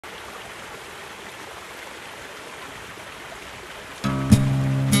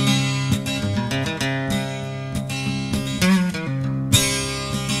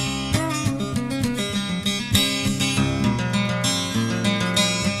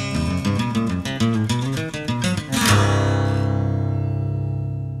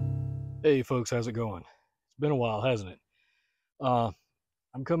Hey folks, how's it going? It's been a while, hasn't it? Uh,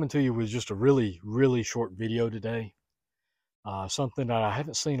 I'm coming to you with just a really short video today. Something that I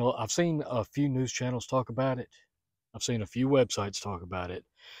haven't seen. I've seen a few news channels talk about it. I've seen a few websites talk about it,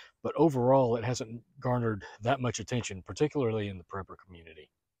 but overall, it hasn't garnered that much attention, particularly in the prepper community.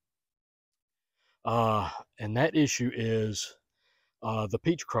 Uh, and that issue is the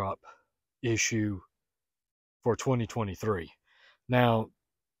peach crop issue for 2023. Now,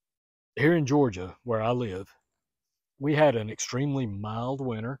 here in Georgia, where I live, we had an extremely mild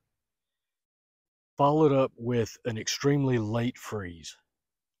winter followed up with an extremely late freeze.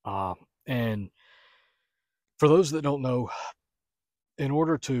 And for those that don't know, in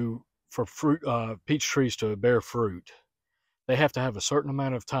order for fruit peach trees to bear fruit, they have to have a certain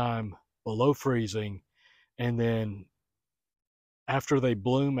amount of time below freezing, and then after they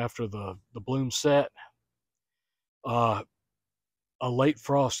bloom, after the bloom set, uh, a late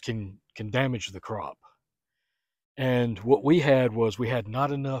frost can damage the crop. And what we had was we had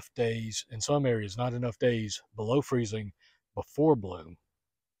not enough days in some areas, not enough days below freezing before bloom.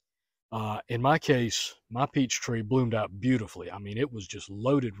 In my case, my peach tree bloomed out beautifully. I mean, it was just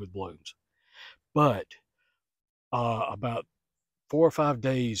loaded with blooms. But about 4 or 5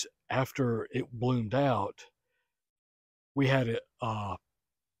 days after it bloomed out, we had a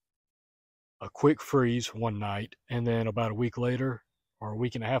quick freeze one night, and then about a week later, or a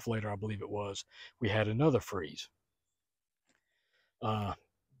week and a half later, I believe it was, we had another freeze. Uh,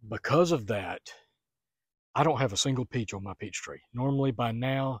 because of that, I don't have a single peach on my peach tree. Normally, by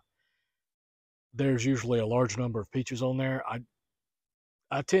now, there's usually a large number of peaches on there.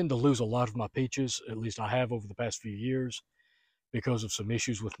 I tend to lose a lot of my peaches, at least I have over the past few years, because of some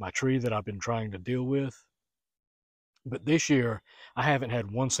issues with my tree that I've been trying to deal with. But this year, I haven't had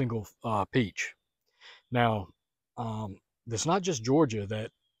one single peach. Now, it's not just Georgia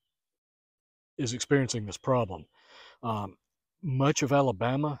that is experiencing this problem. Um, much of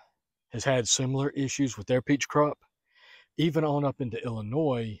Alabama has had similar issues with their peach crop. Even on up into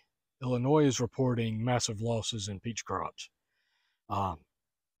Illinois, Illinois is reporting massive losses in peach crops. Um,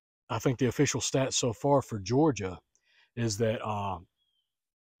 I think the official stats so far for Georgia is that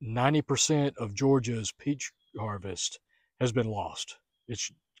 90% of Georgia's peach harvest has been lost.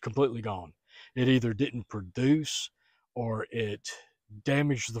 It's completely gone. It either didn't produce or it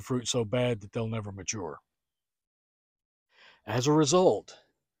damaged the fruit so bad that they'll never mature. As a result,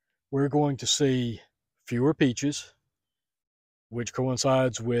 we're going to see fewer peaches, which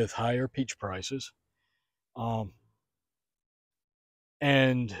coincides with higher peach prices. Um,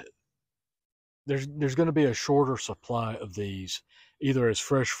 and there's going to be a shorter supply of these, either as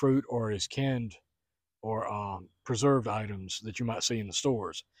fresh fruit or as canned or preserved items that you might see in the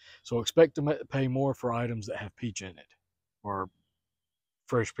stores. So expect to pay more for items that have peach in it, or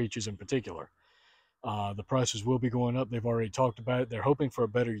fresh peaches in particular. The prices will be going up. They've already talked about it. They're hoping for a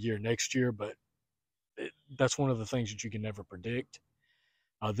better year next year, but that's one of the things that you can never predict.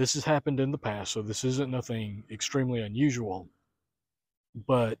 This has happened in the past, so this isn't nothing extremely unusual,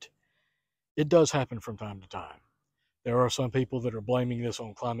 but it does happen from time to time. There are some people that are blaming this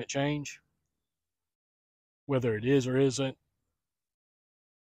on climate change. Whether it is or isn't,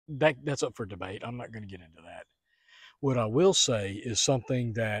 that's up for debate. I'm not going to get into that. What I will say is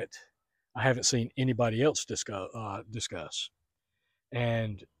something that I haven't seen anybody else discuss,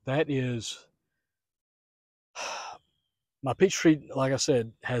 and that is my peach tree, like I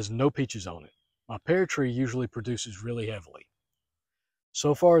said, has no peaches on it. My pear tree usually produces really heavily.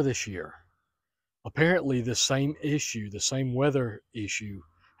 So far this year, apparently the same issue, the same weather issue,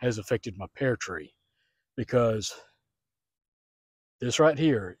 has affected my pear tree, because this right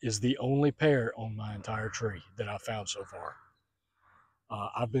here is the only pear on my entire tree that I've found so far.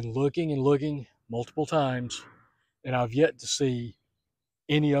 I've been looking and looking multiple times, and I've yet to see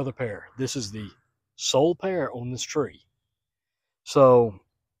any other pear. This is the sole pear on this tree. So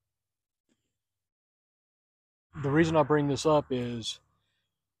the reason I bring this up is,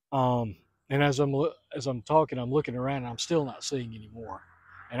 and as I'm talking, I'm looking around, and I'm still not seeing any more.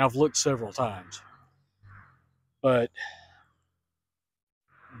 And I've looked several times, but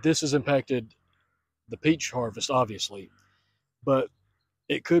this has impacted the peach harvest, obviously, but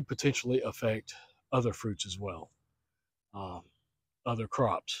it could potentially affect other fruits as well, um, other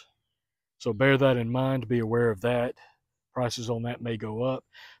crops. So bear that in mind, be aware of that. Prices on that may go up.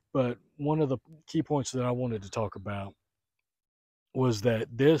 But one of the key points that I wanted to talk about was that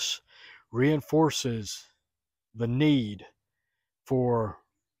this reinforces the need for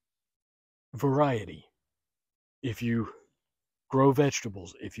variety. If you grow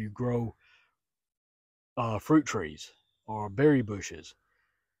vegetables, if you grow fruit trees or berry bushes,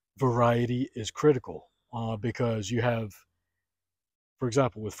 variety is critical because you have, for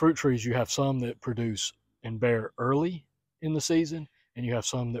example, with fruit trees, you have some that produce and bear early in the season, and you have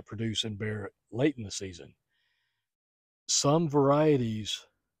some that produce and bear late in the season. Some varieties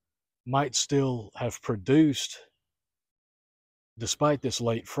might still have produced despite this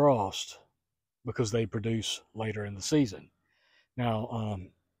late frost because they produce later in the season. Now,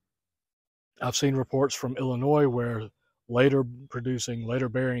 I've seen reports from Illinois where later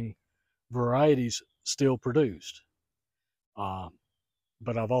bearing varieties still produced.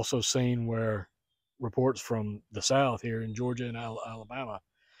 But I've also seen where reports from the South here in Georgia and Alabama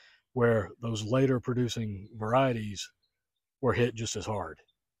where those later producing varieties were hit just as hard.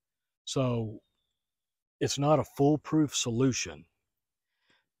 So it's not a foolproof solution,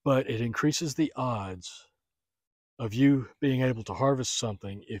 but it increases the odds of you being able to harvest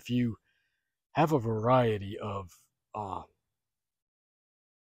something if you have a variety of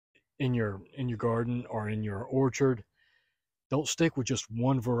in your garden or in your orchard. Don't stick with just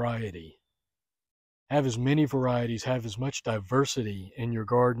one variety. Have as many varieties, have as much diversity in your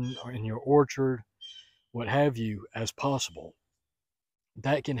garden or in your orchard, what have you, as possible.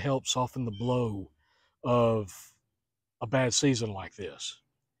 That can help soften the blow of a bad season like this.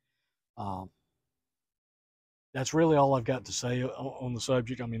 That's really all I've got to say on the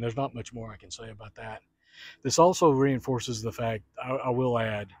subject. I mean, there's not much more I can say about that. This also reinforces the fact, I will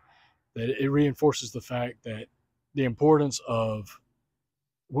add, that it reinforces the fact that the importance of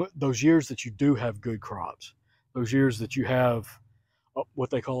those years that you do have good crops, those years that you have what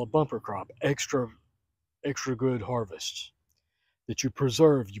they call a bumper crop, extra good harvests, that you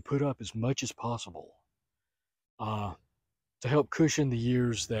preserve, you put up as much as possible to help cushion the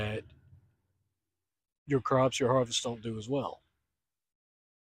years that your crops, your harvests don't do as well.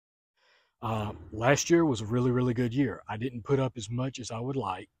 Last year was a really good year. I didn't put up as much as I would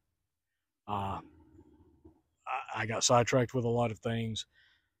like. I got sidetracked with a lot of things,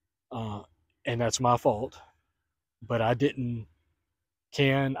 and that's my fault. But I didn't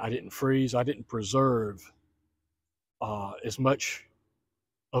freeze, I didn't preserve as much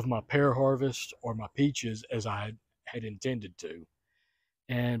of my pear harvest or my peaches as I had intended to.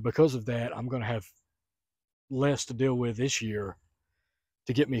 And because of that, I'm going to have less to deal with this year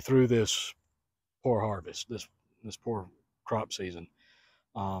to get me through this poor harvest, this poor crop season.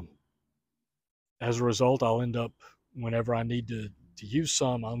 As a result, I'll end up, whenever I need to use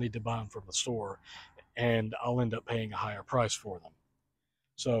some, I'll need to buy them from the store, and I'll end up paying a higher price for them.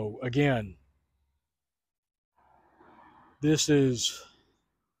 So again, this is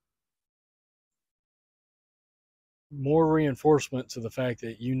more reinforcement to the fact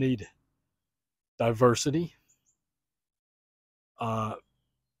that you need diversity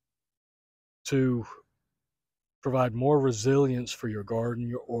to provide more resilience for your garden,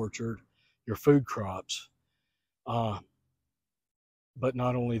 your orchard, your food crops. But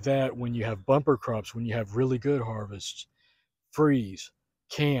not only that, when you have bumper crops, when you have really good harvests, freeze,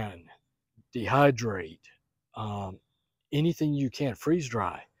 can, dehydrate, anything you can, freeze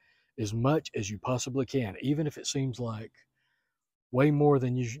dry as much as you possibly can, even if it seems like way more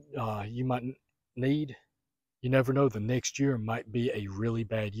than you might need. You never know, the next year might be a really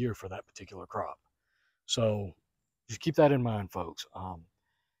bad year for that particular crop. So just keep that in mind, folks.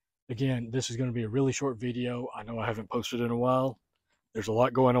 Again, this is going to be a really short video. I know I haven't posted in a while. There's a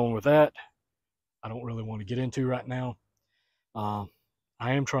lot going on with that I don't really want to get into right now. I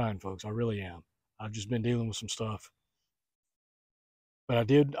am trying, folks. I really am. I've just been dealing with some stuff. But I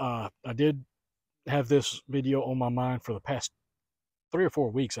did have this video on my mind for the past 3 or 4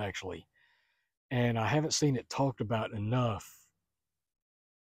 weeks, actually. And I haven't seen it talked about enough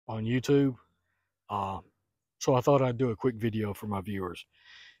on YouTube. So I thought I'd do a quick video for my viewers.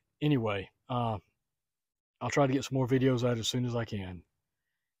 Anyway, I'll try to get some more videos out as soon as I can.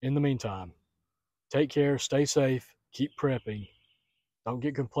 In the meantime, take care, stay safe, keep prepping, don't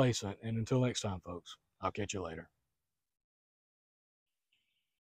get complacent, and until next time, folks, I'll catch you later.